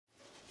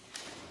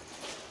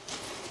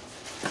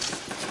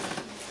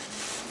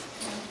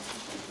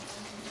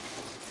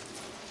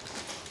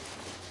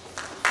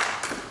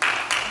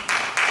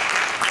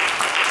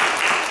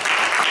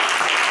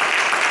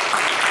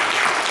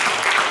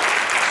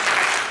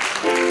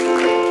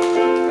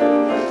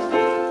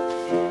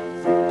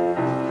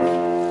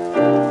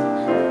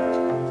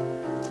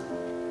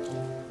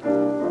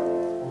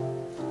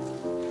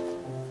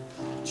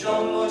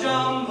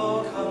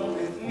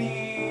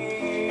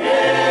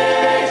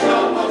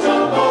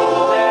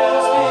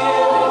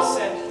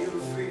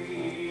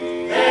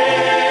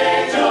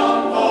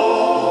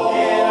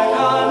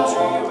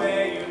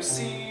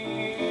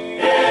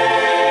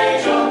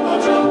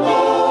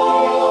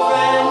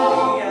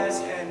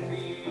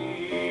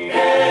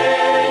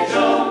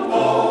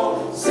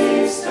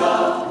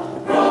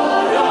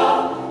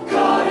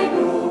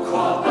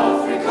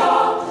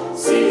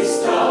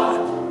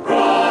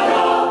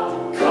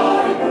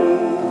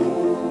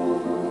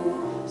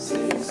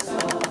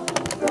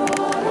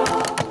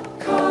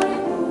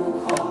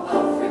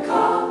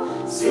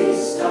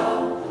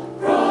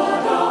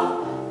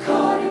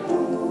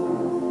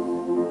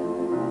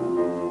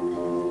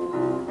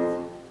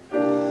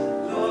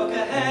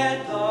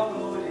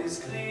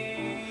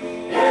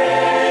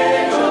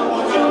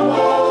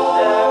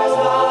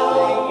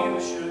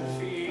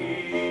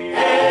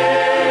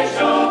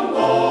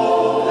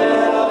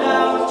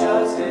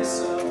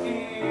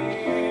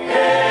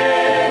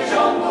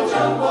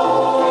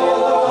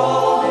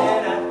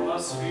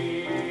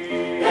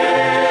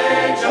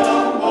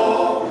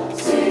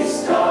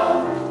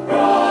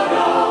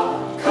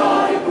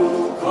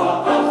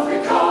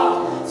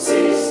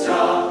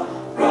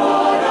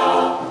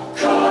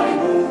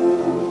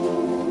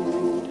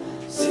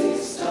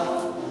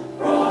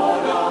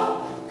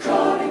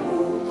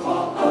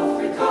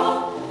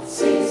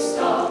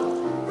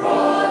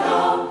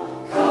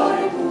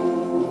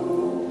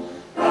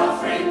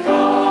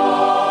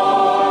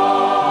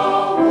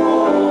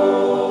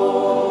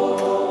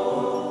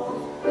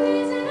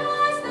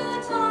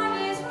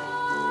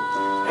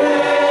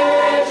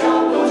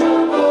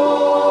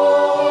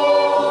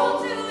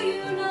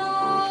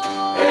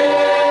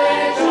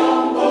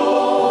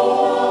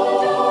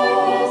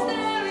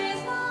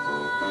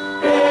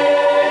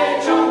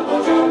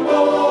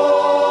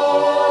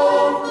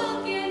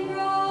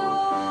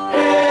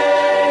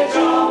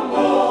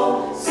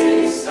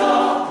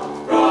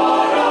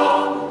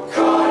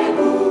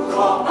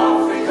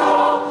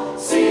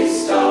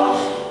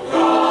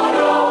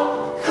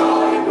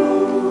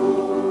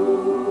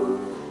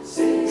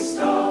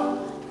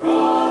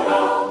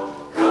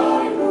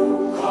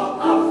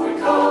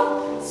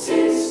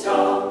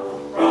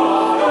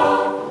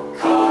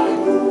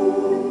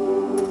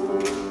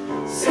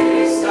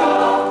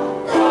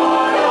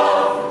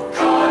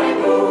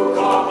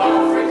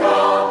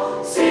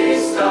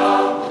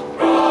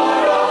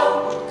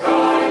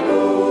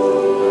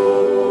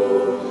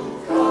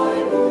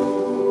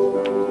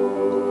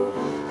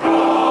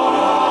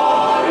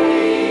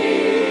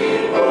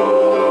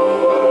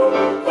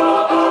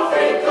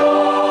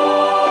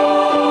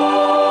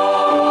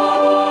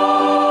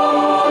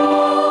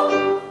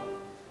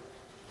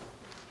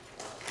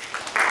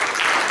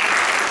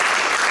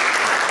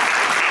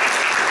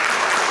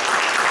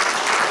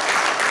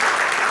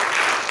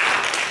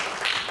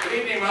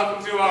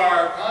welcome to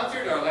our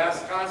concert, our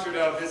last concert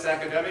of this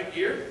academic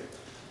year.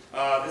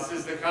 This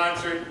is the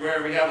concert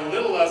where we have a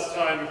little less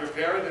time to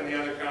prepare than the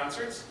other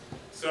concerts.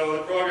 So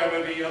the program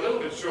will be a little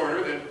bit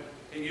shorter than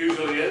it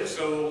usually is.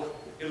 So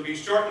it'll be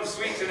short and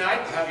sweet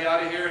tonight. We'll have you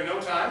out of here in no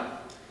time.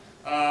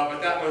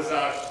 But that was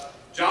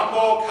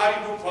Jambo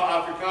Karibu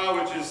pa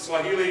Afrika, which is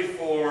Swahili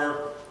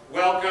for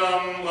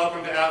welcome,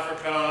 welcome to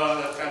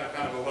Africa. That's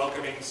kind of a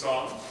welcoming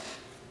song.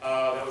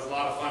 That was a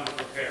lot of fun to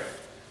prepare.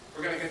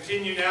 We're going to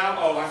continue now.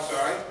 Oh, I'm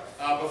sorry.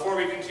 Before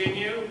we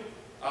continue,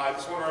 I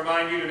just want to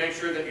remind you to make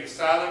sure that you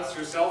silence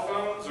your cell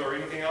phones or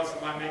anything else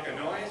that might make a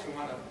noise. We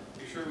want to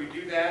be sure we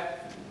do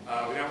that.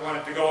 We don't want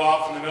it to go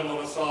off in the middle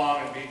of a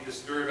song and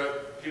disturb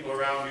people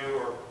around you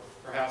or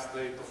perhaps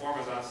the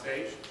performers on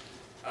stage.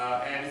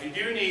 And if you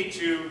do need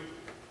to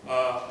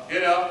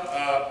get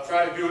up,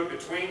 try to do it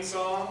between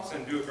songs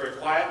and do it very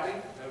quietly.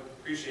 I would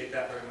appreciate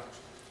that very much.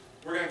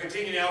 We're going to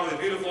continue now with a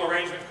beautiful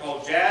arrangement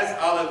called Jazz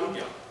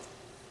Alleluia.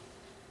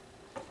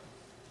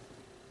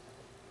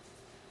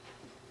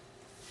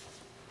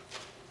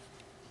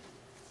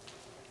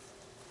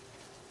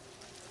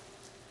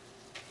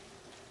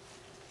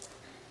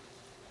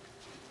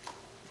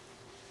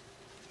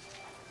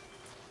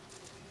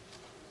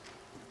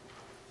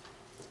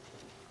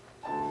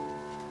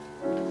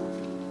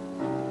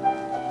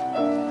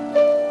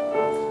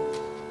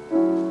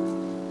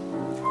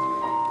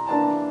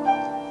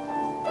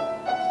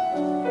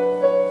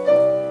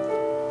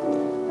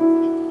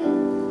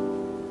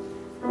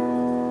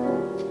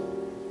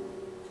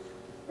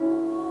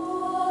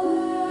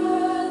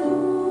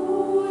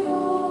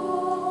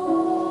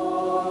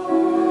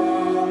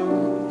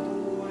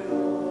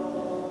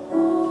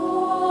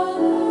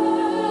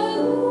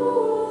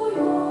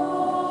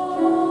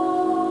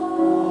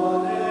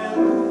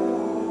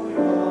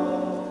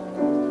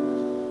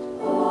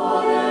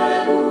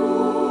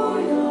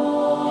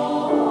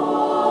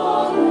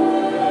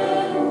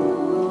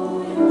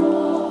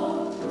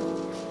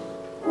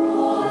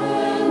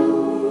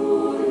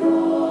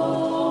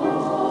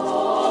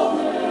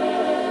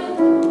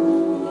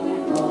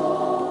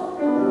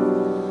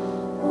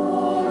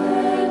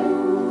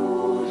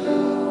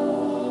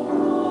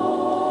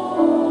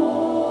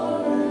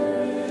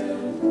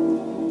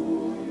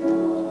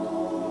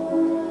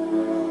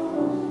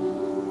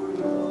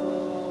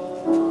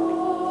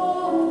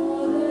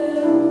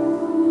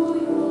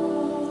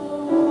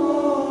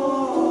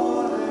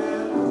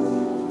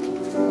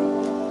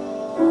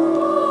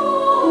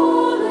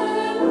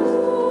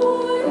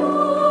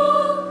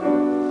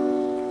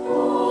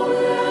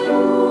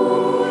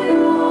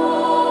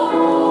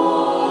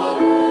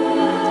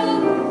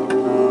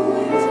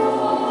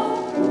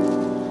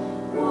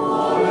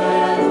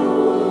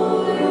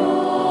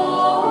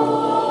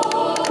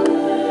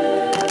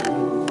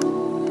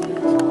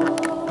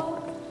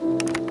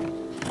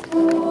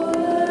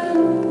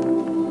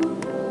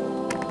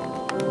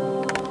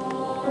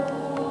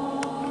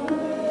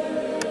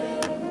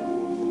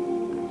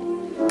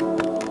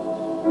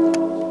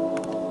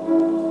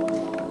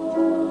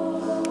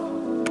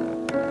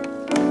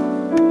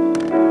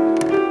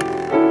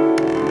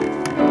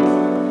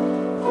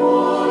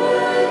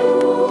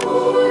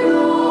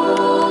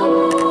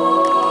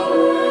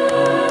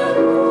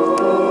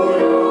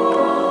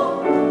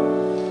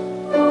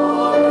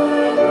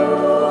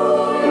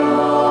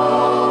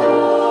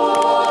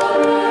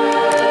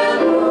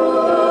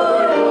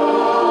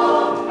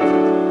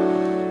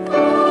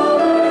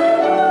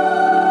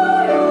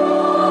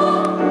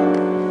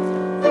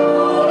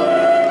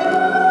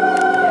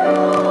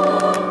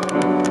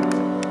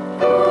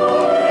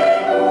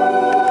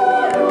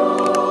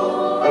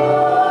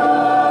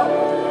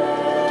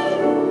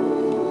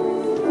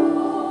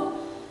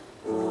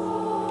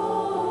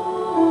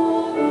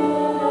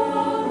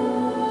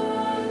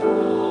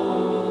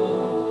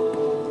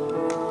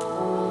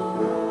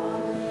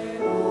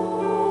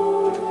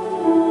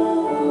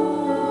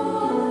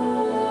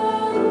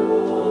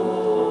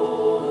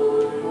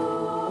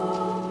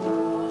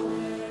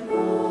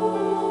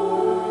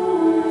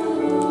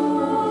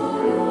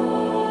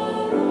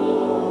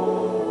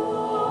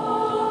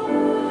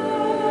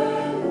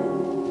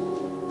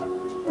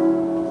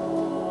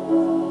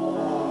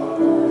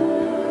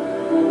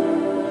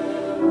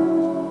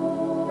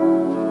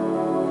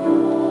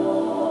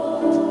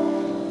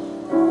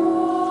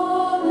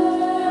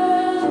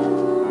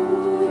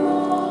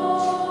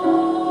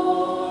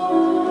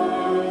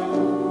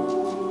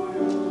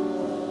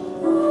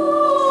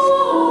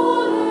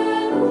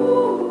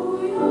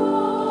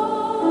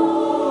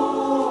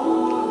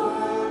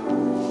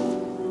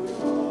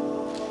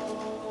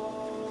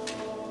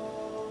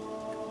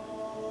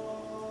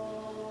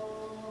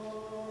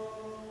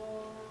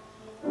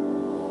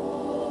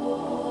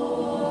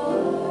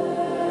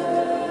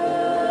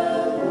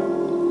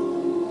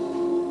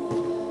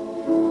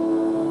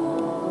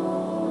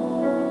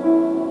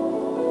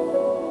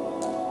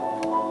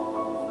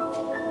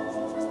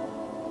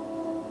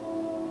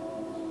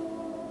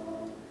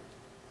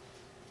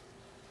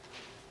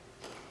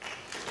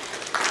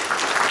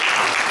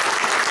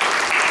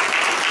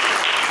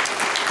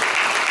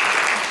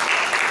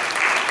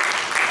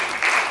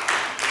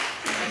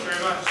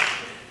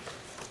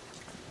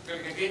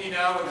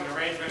 now with an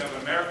arrangement of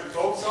an American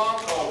folk song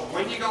called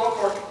When You Go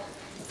A-Courtin'.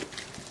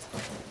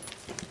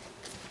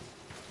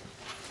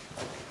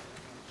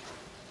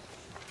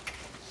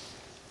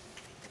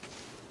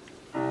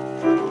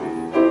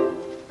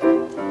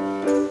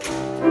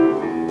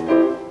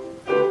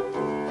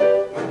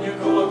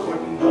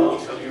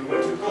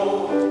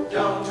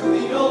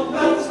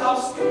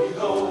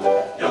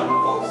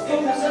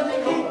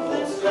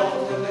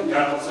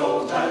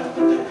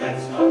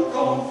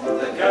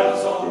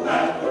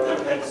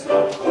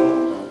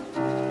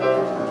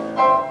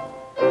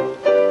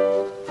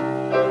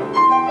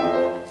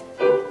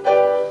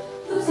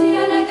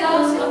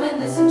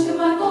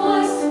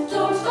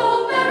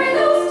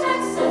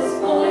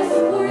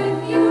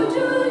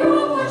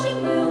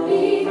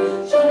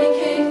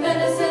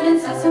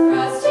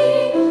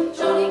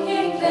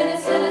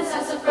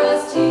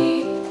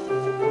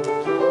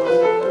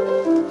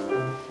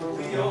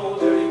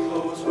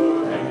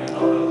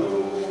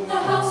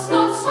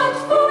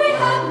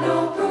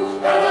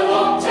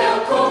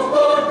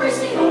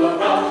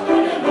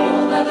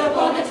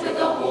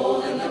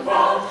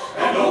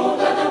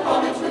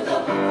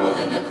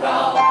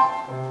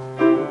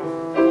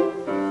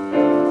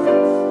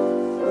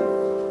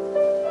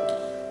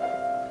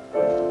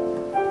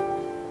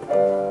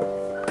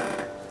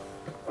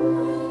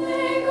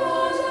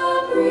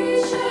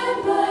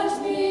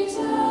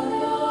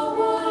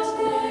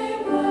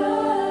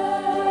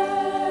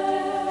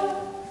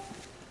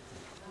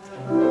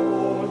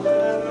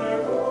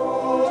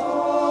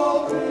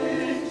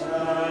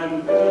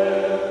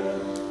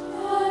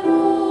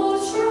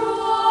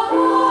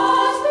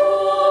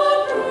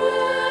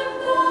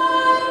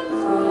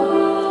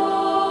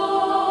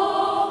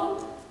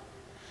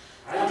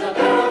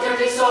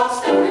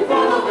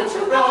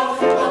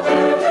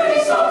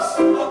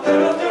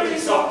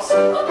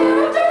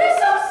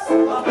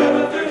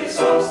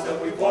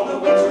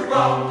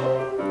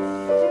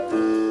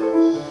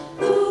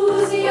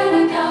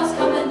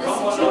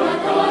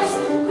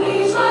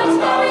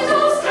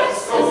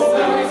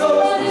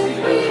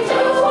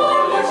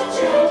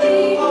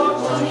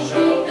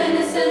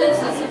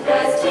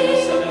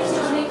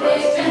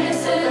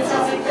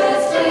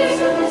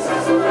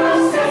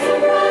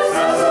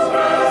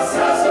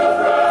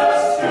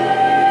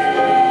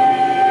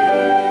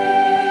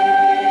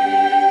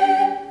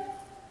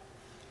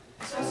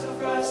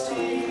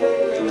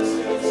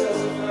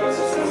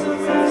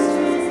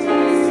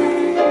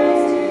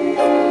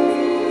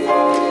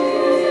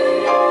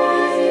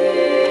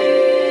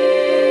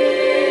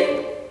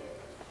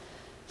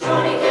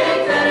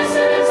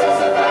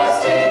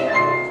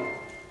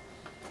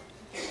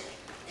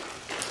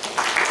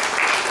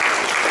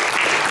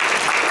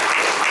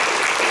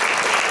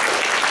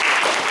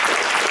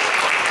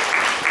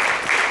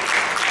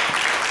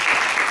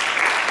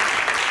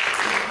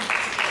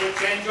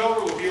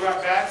 Changeover, we'll be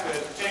right back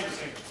with the chamber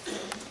singers.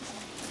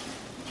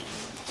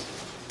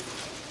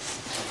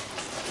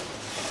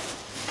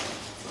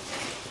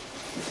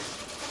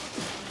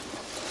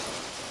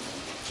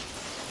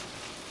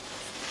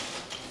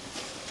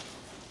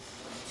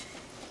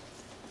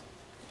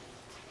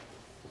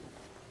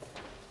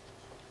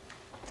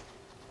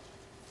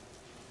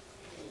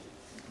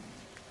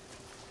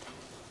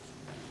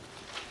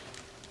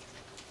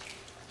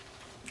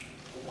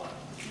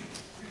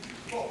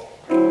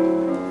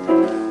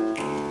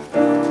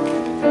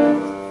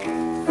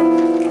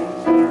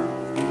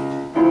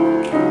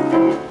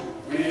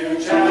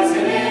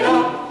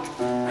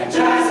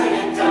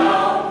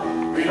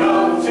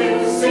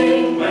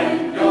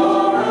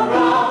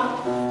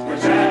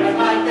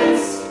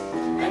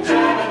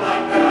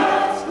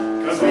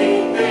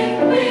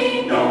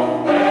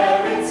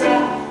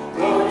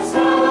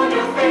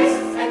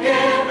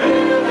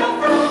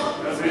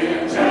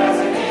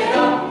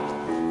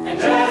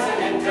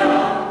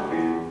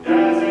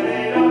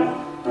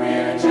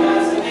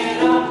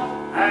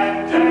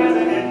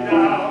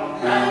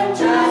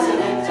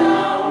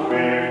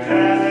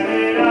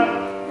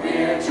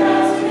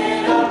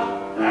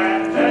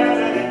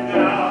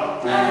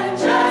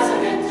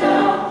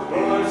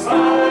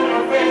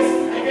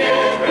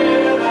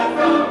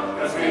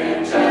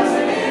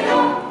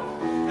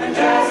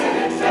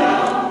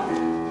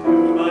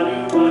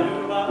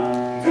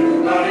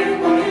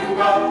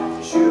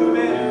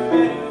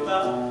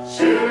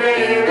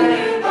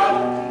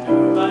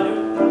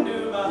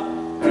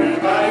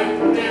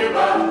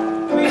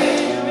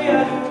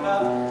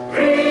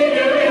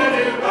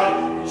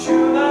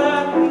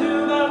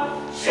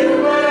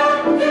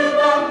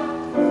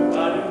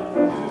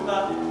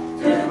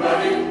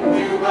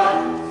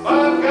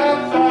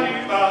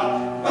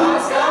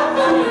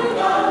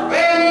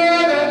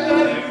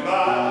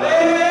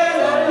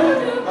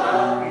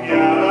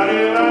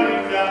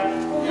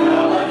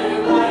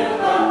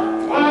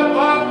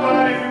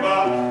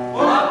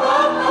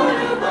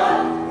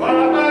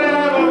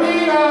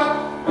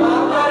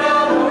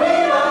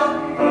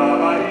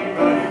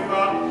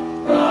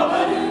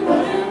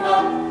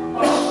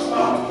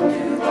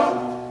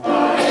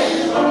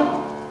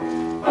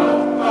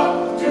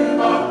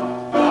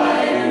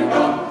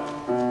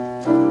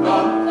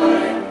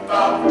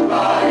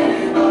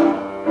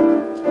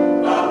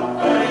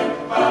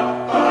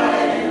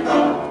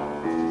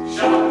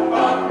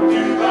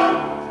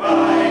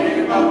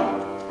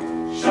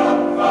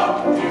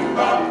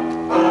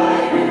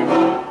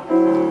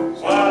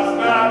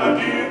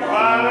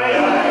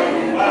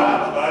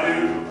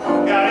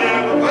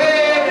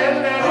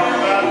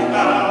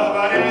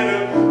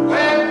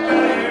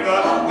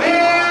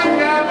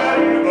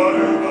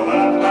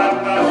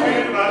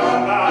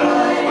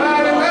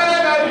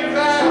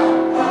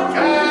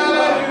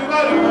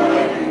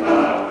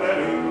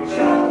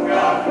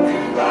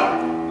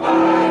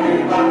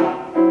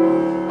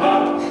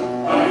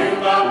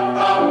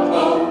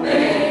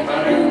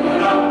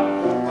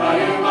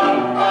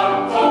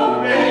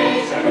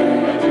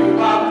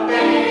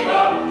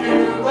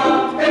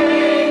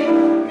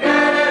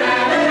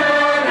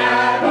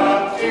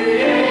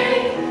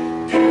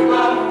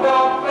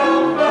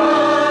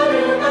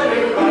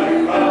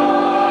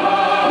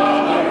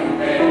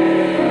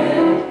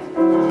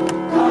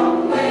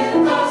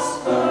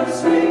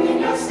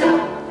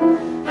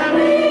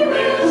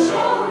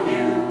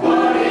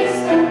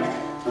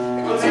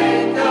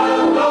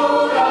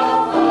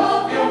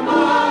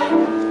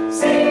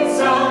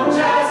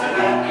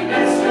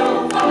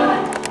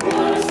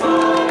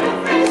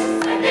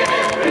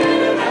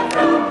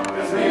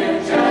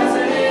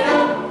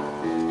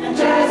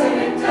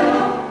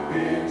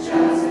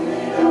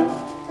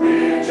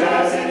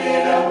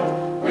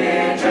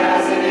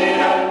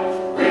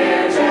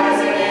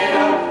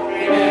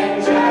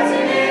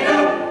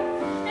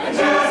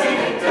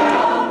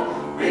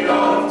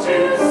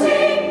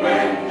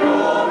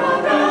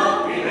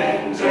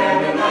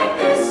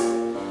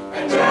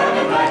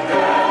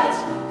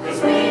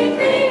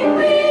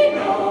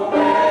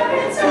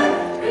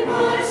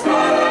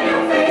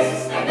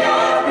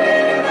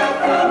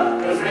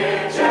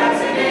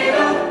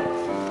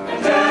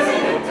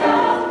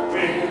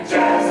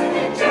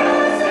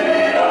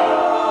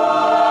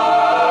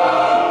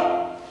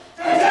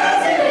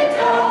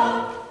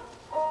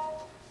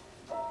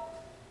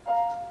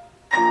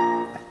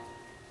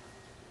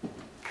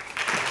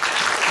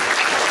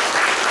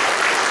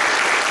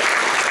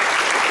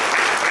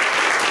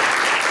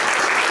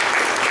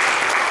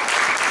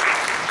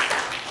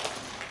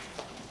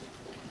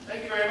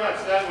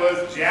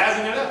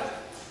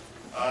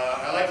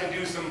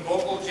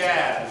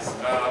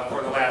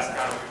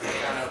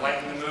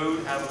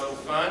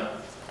 fun.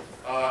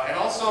 And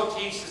also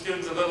teach the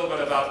students a little bit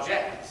about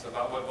jazz,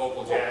 about what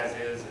vocal jazz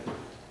is,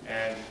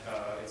 and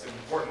it's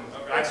important,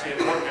 actually an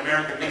important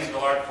American musical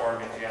art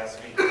form, if you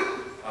ask me.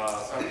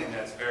 Something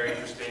that's very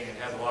interesting and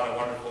has a lot of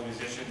wonderful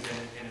musicians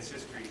in its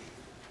history.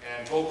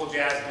 And vocal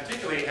jazz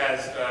particularly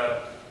has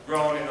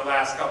grown in the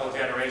last couple of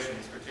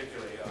generations,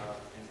 particularly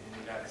in the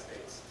United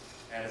States,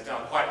 and it's now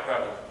quite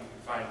prevalent. You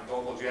can find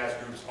vocal jazz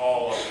groups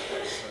all over the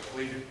place,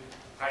 collegiate,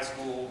 high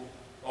school,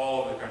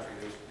 all over the country.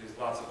 There's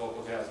lots of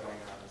vocal jazz going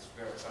on. It's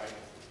very exciting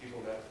for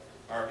people that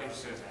are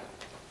interested in that.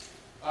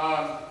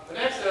 The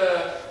next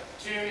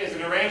tune is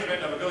an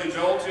arrangement of a Billy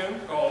Joel tune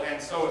called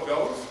 "And So It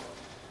Goes,"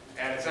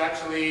 and it's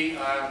actually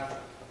a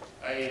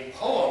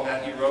poem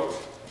that he wrote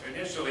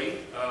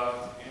initially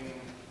in,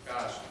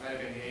 gosh, it might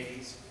have been the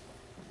 80s,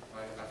 I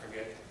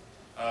forget.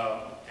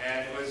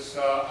 And it was,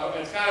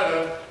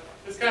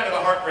 it's kind of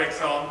a heartbreak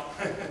song.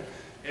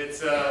 He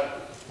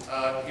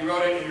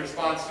wrote it in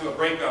response to a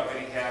breakup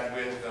that he had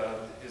with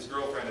his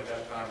girlfriend at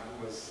that time,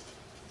 who was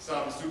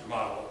some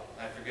supermodel.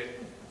 I forget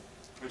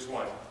which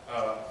one.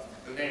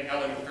 The name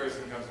Ellen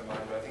McPherson comes to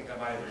mind, but I think that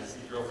might have been his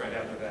girlfriend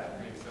after that.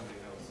 Maybe somebody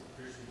knows.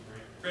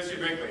 Christy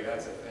Brinkley,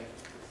 that's it, thank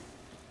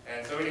you.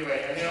 And so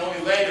anyway, and then only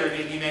later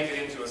did he make it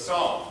into a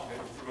song.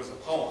 It was a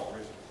poem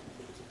originally.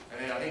 And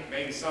then I think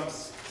maybe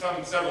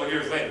several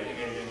years later he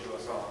made it into a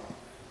song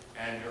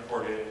and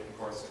recorded it. Of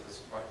course, it was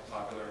quite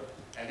popular.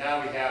 And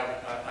now we have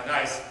a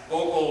nice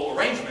vocal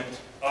arrangement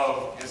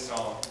of his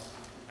song,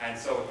 "And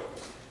So It Goes."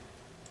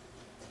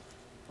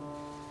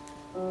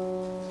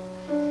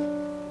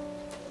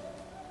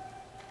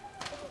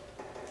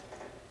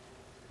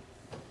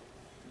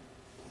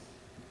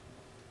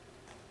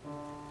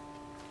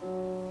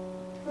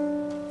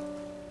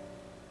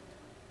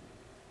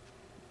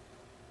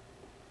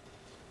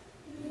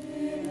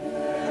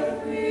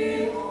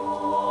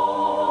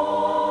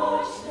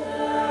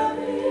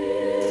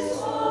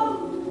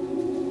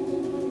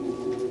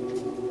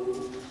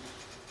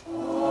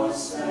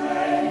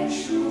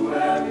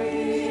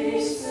 Sanctuary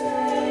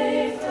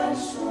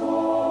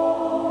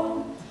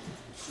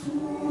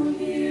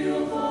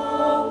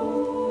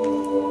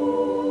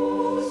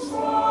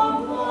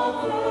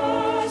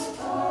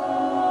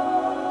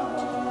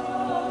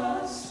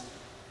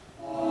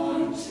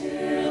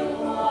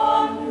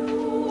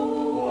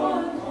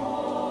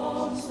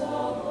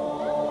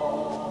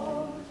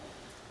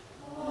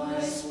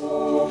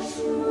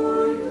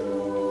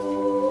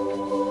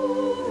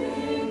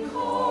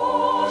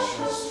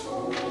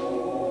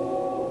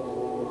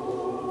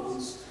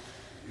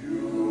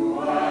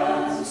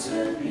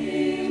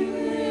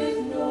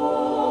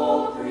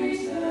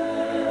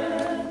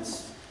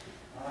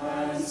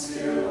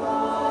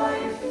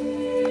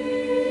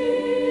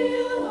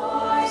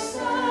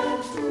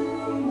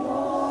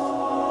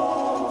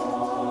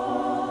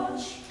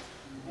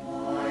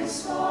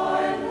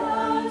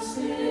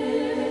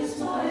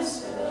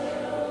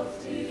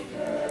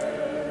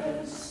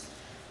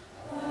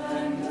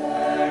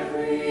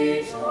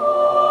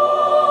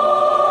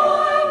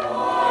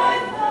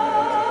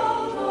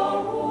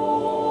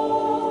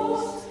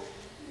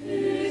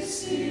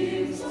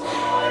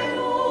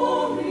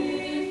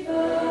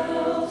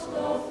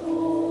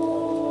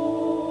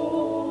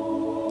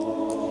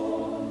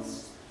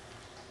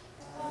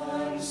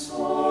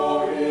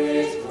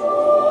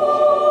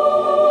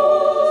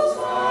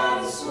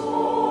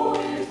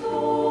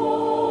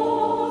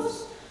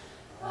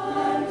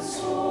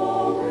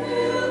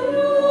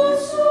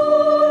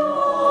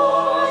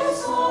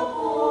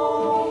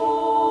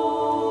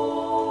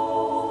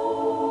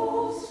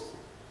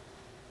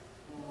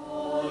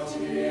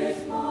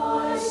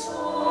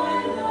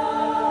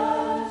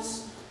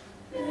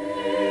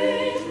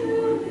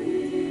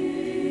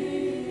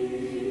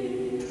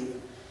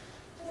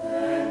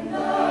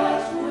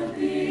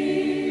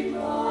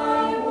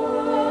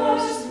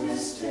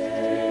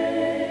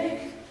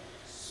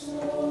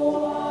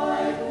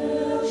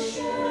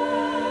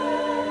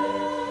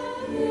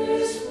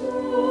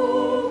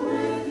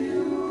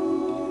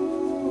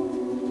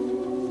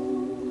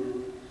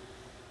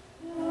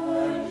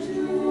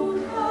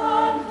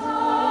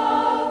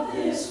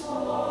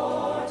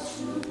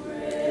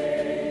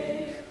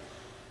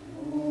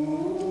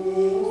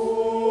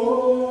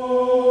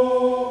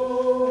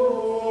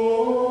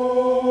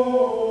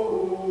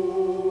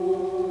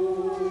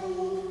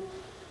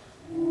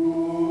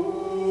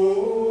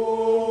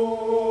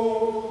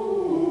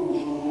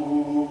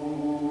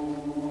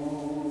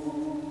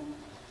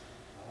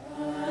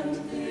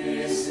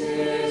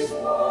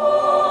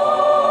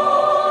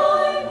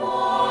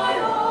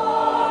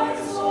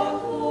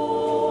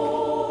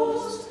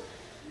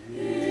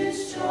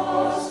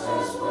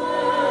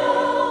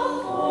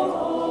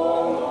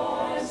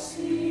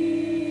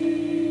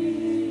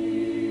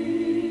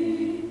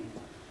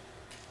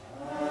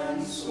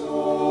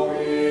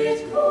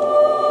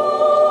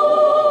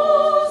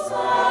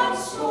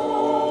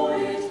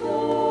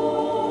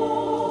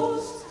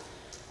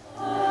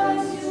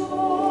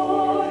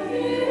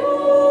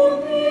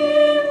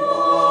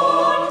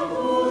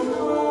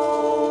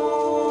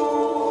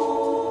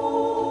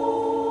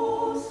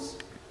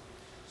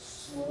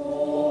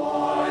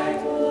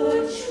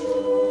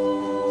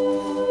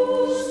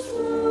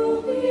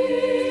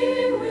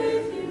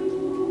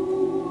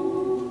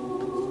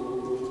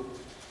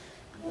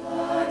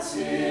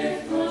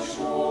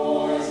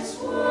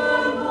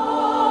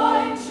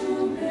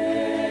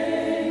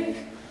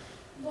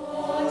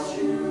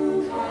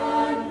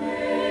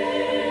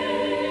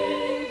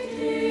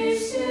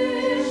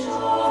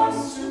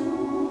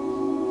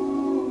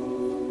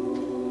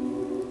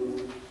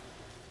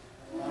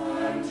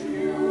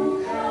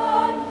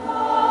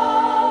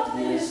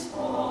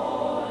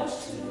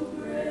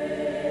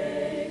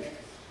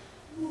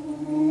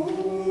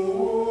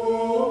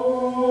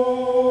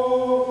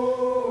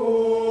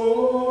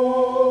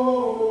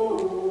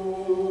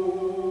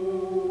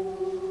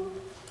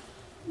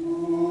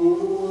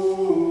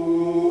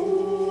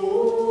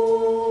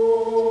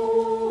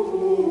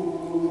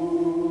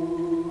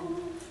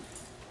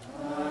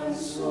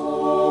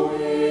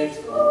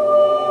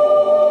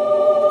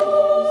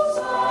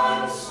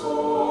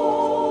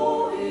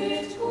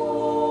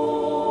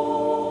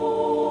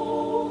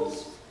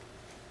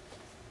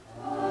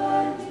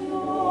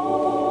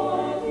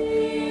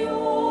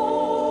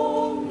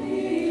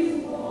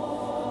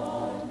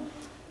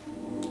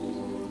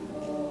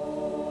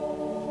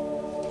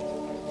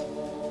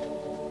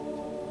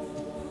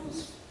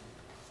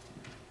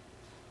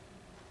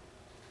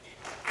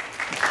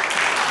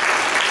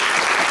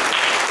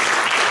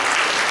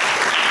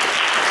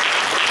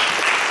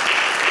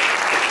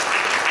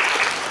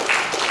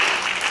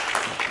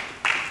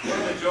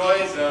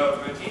joys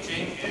of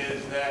teaching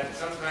is that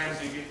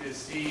sometimes you get to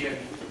see and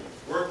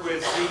work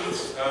with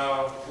students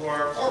who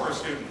are former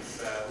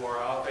students, who are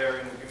out there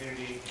in the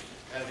community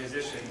as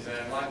musicians.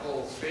 And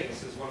Michael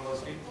Spinks is one of those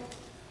people.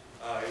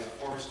 He's a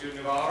former student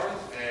of ours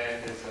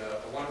and is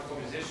a wonderful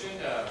musician,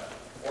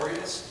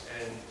 organist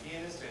and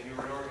pianist, and you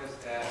were an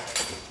organist at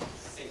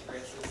St.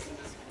 Francis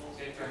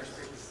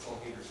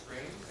Heater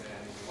Springs, and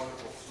he's a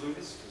wonderful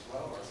flutist as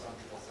well, or some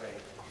people say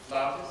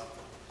flautist.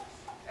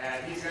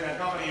 And he's going to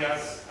accompany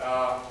us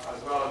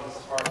as well as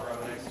Mrs. Parker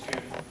on the next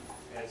tune.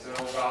 And it's an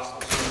old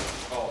gospel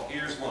tune called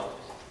Here's One.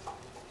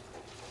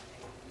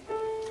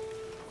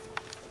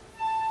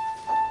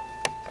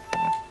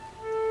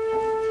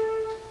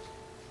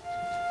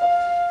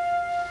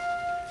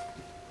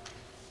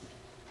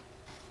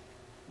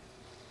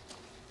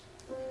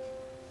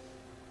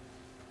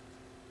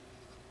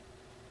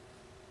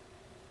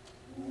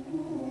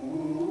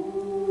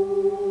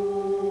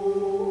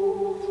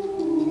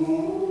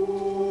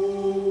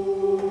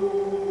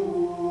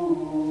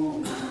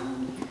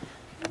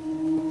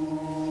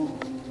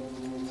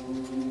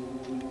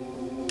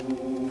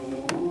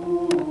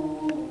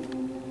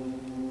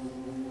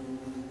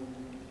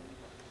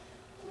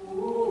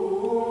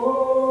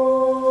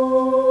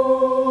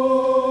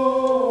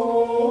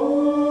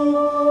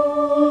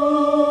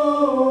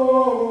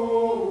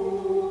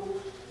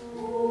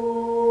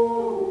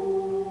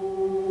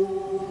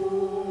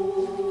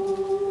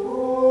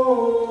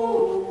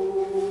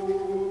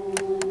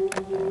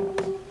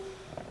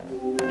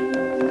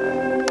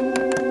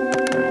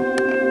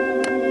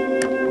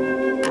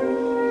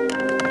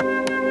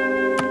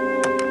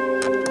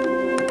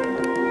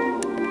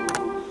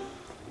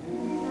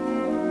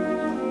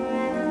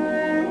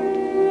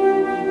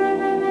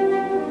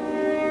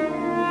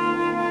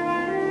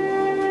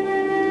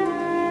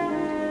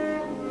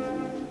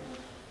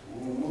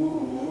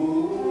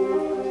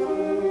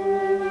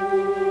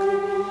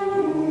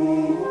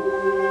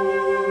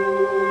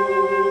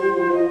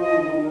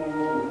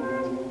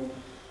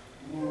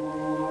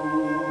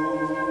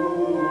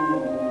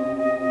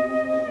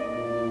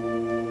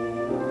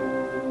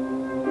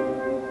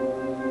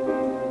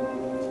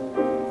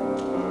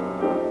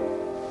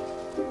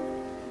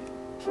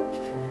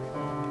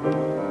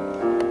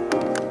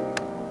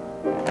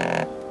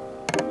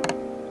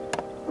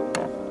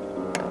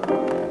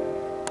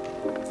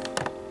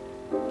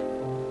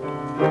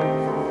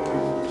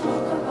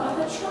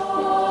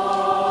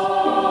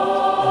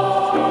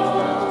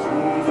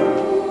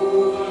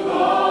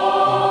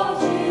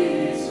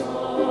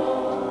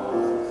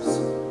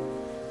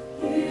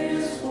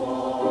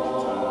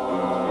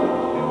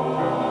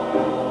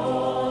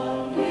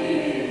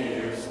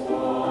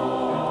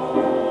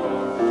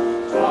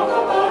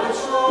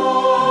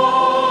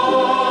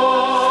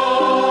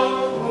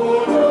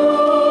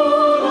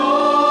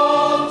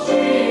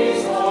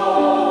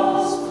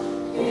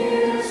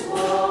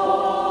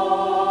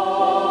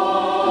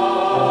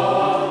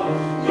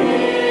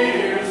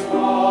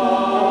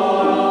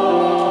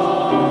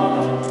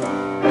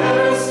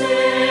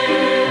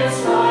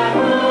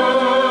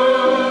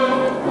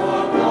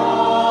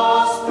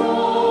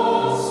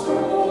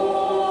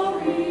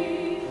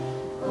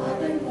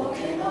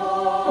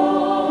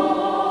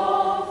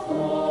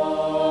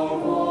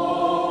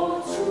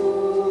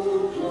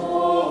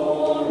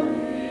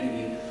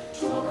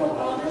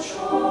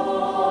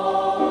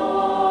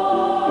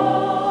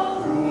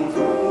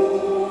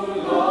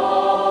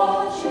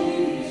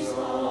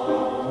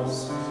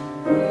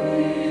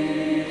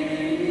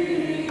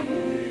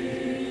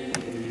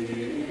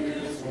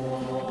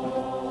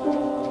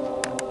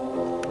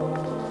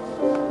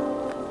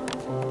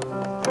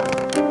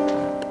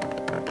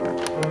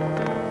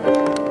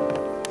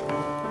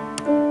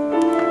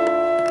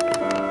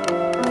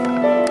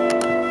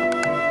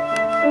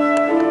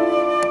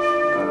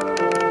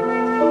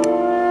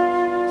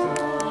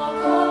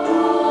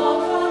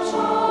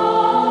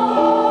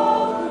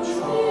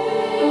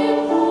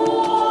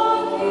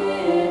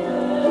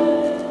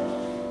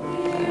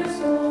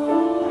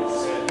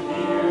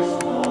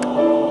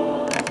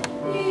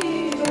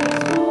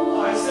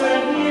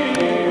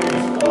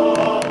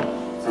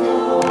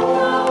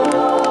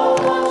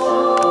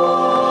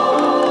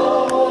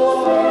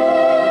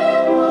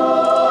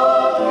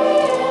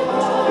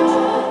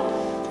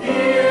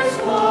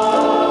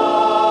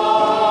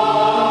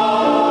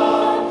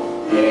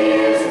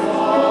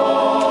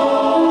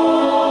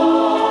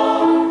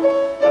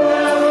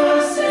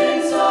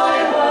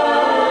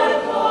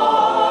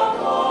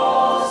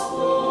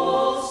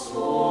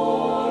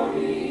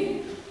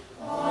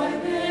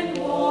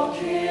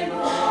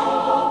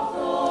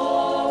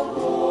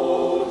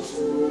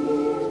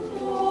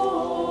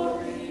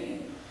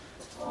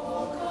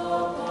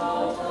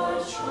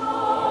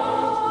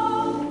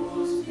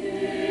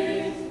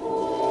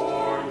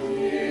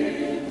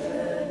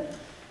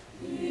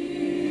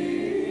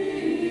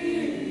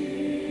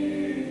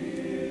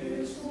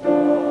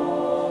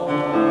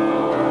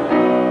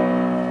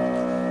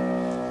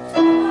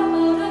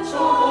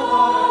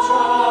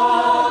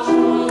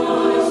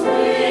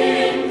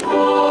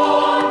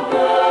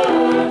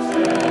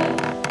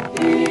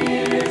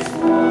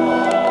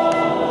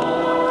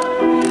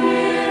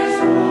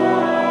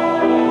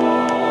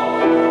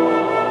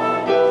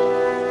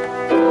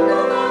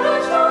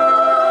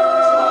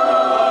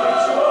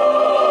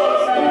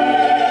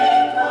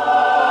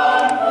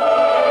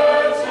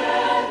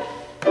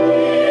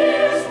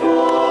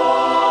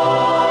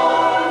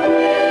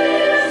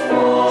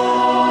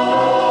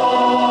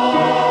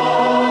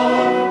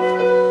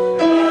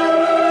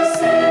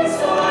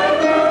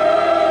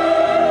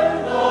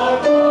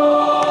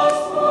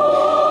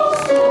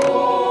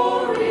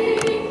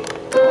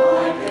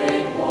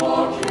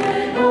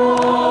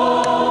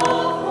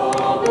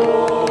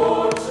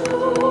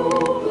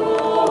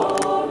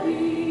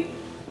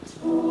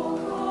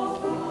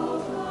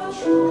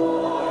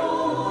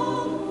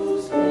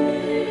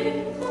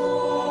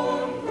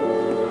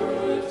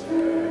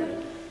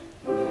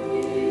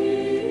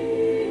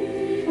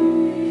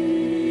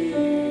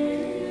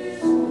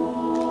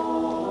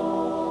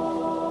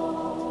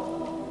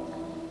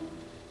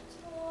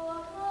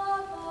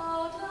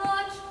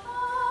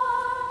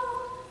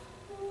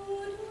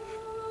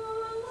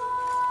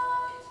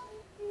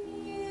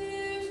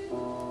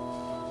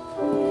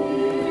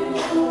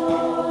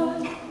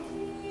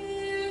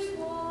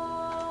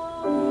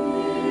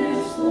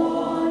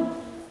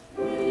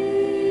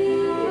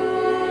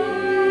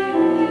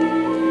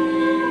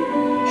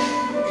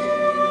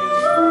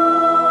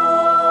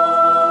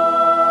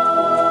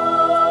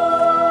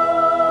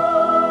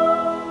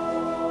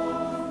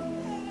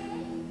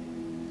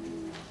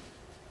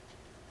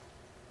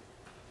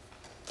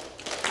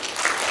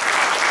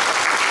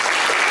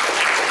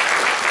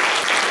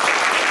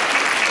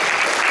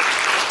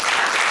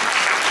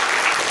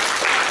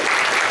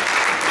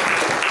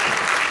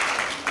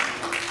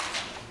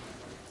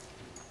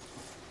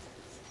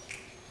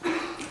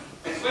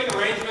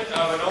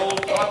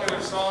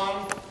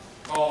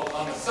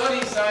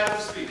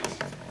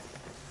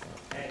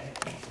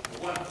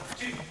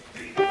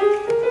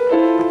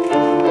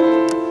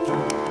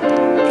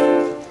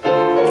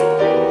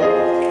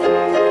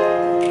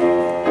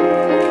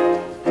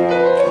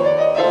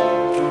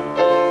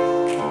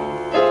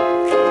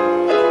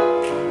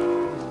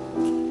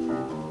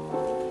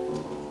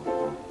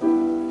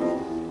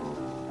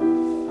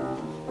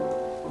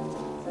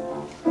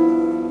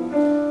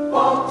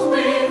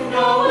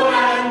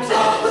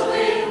 Talked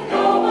with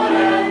no one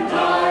and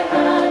I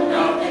had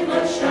nothing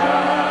but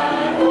shadows.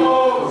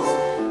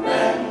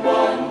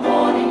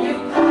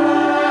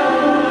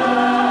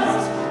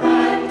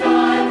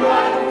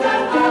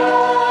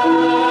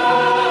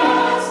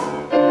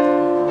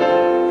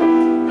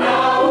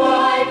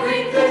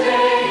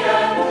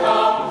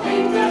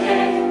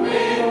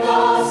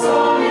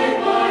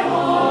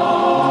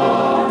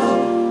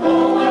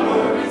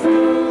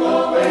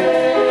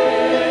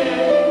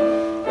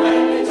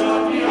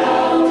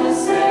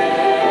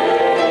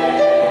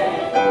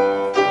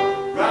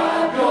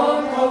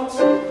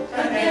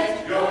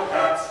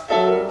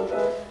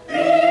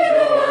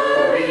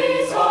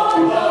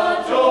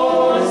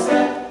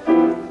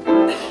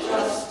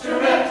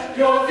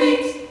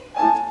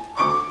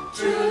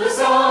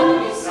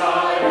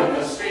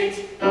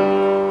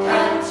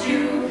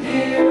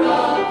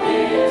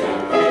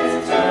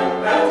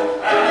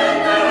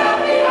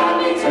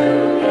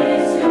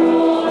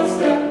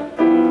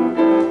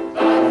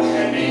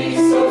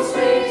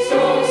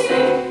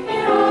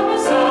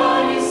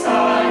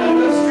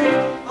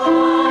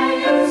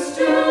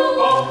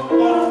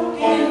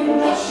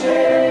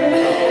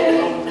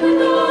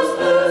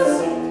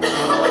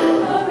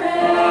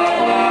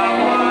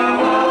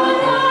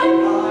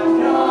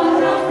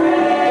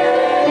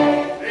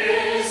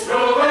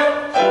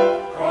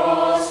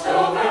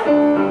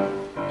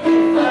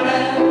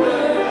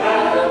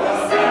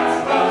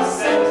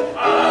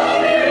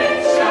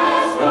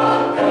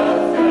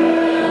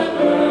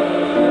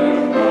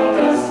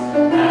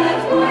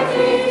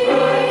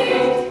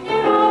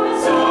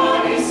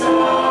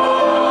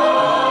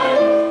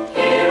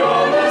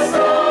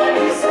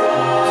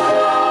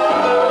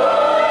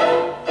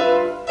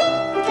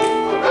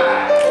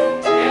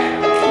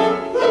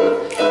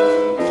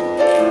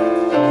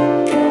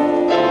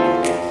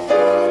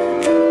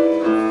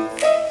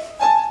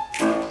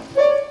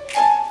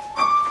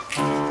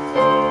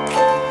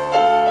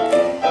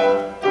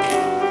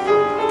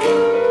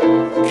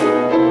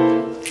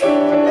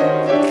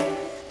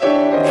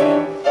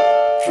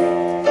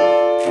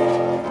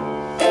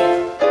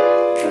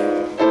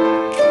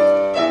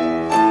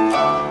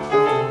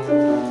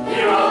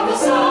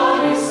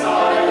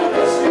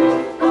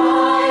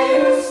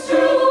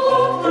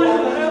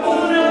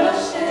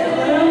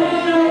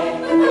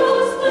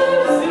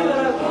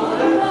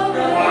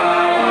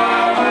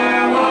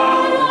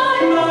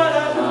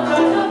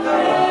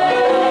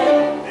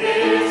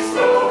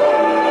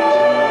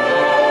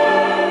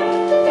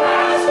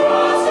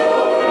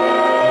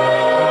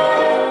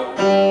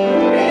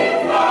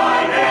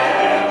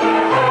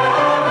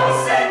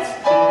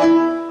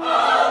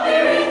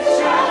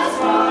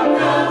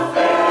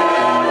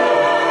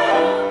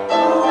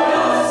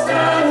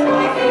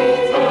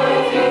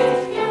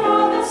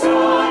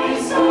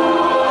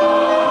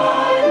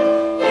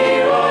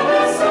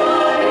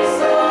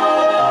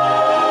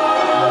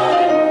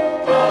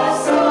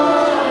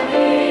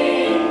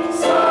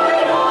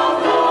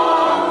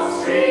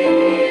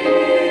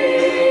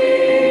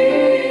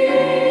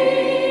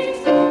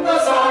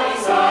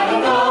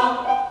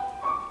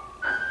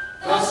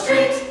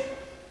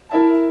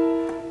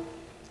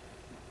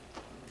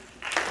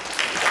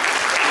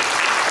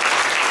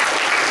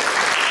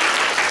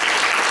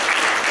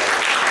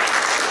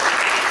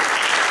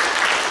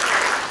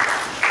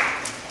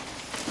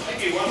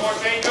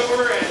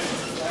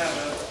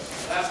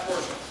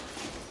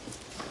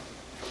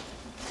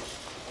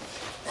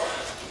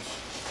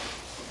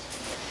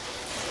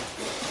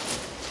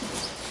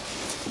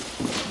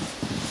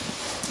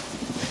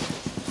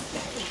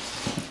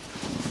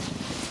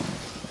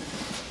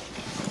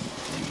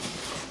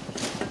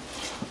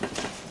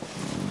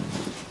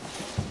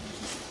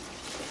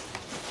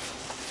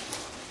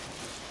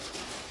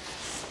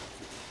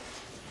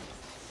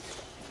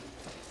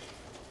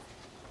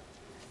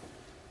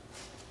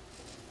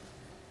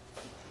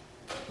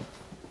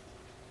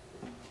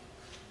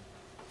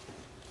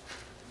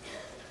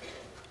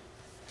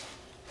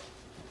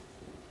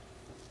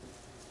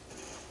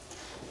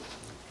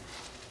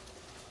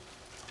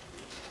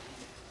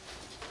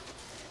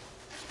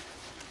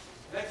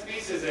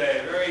 is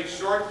a very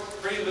short,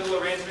 pretty little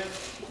arrangement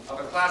of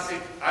a classic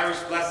Irish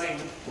blessing.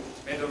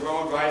 May the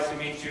road rise to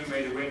meet you,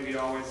 may the wind be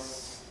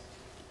always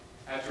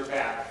at your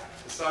back,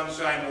 the sun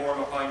shine warm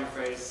upon your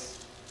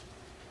face,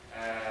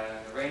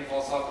 and the rain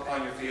fall soft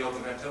upon your fields,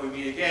 and until we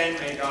meet again,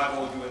 may God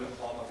hold you in the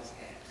palm of his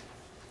hand.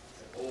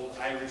 It's an old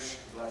Irish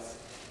blessing.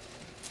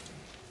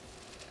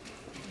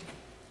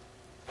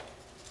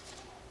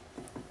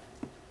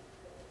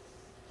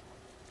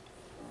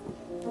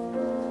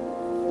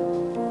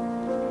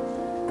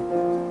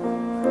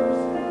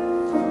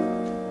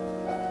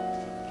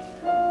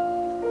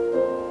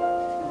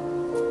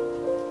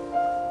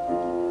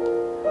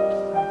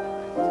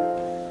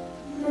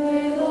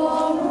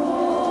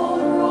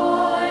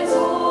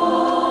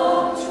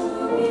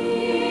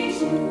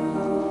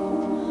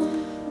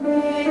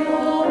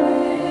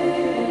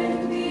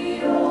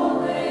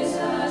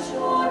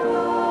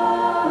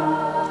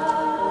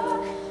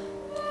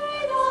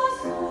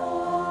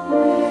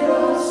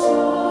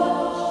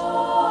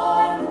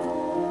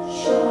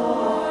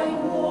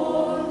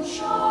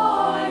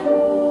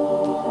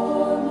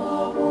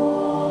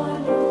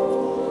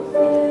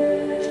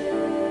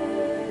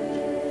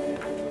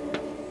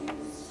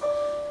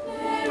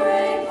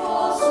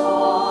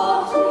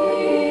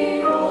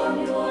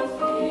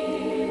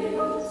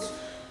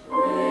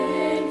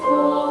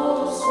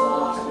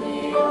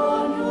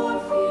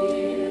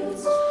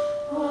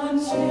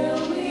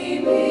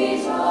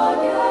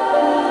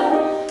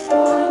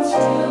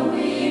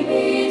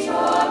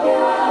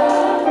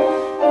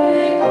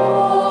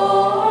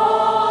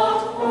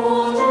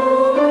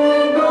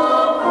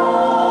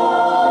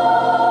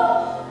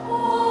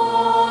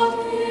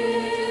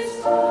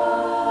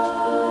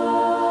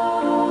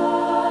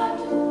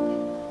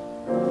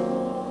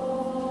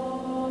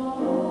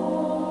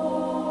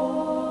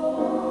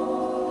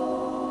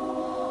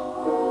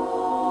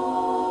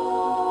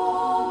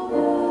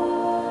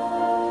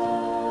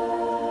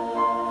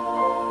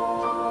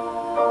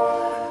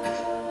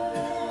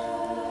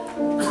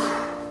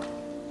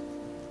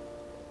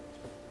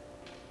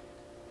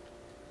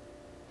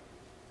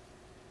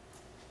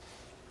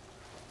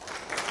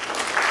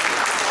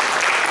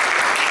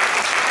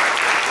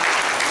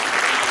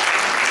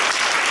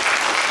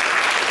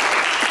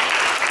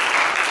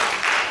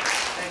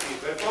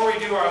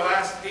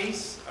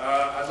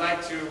 I'd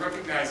like to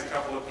recognize a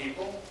couple of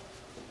people.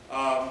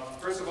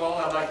 First of all,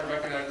 I'd like to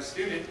recognize a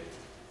student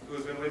who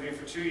has been with me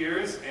for 2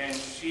 years, and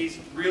she's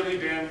really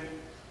been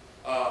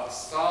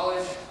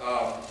solid.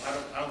 I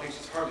don't think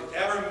she's hardly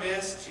ever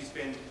missed. She's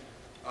been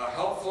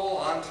helpful,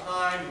 on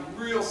time,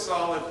 real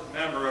solid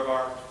member of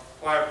our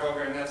choir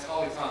program, and that's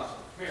Holly Thompson.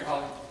 Come here,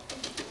 Holly.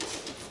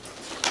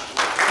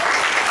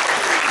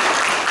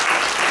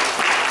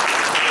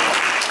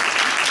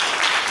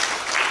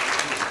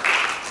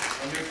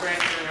 And you're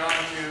transferring on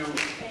to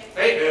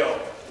Fayetteville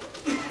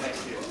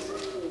next year.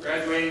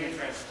 Graduating and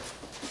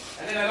transferring.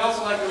 And then I'd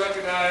also like to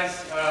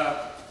recognize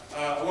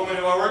a woman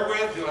who I work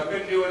with, who I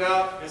couldn't do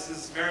without,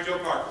 Mrs. Mary Jo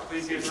Parker.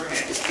 Please give her a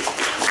hand.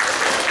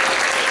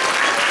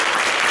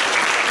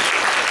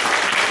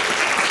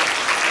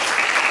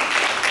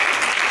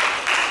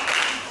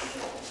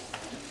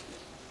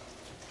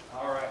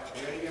 All right,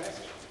 you ready, guys?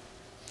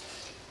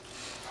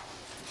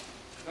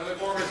 Another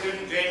former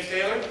student, James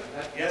Taylor.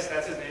 Yes,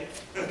 that's his name.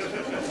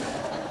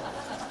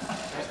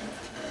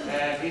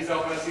 And he's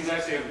helping us. He's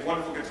actually a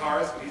wonderful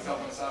guitarist, but he's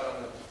helping us out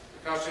on the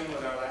percussion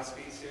with our last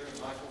piece here.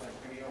 Michael,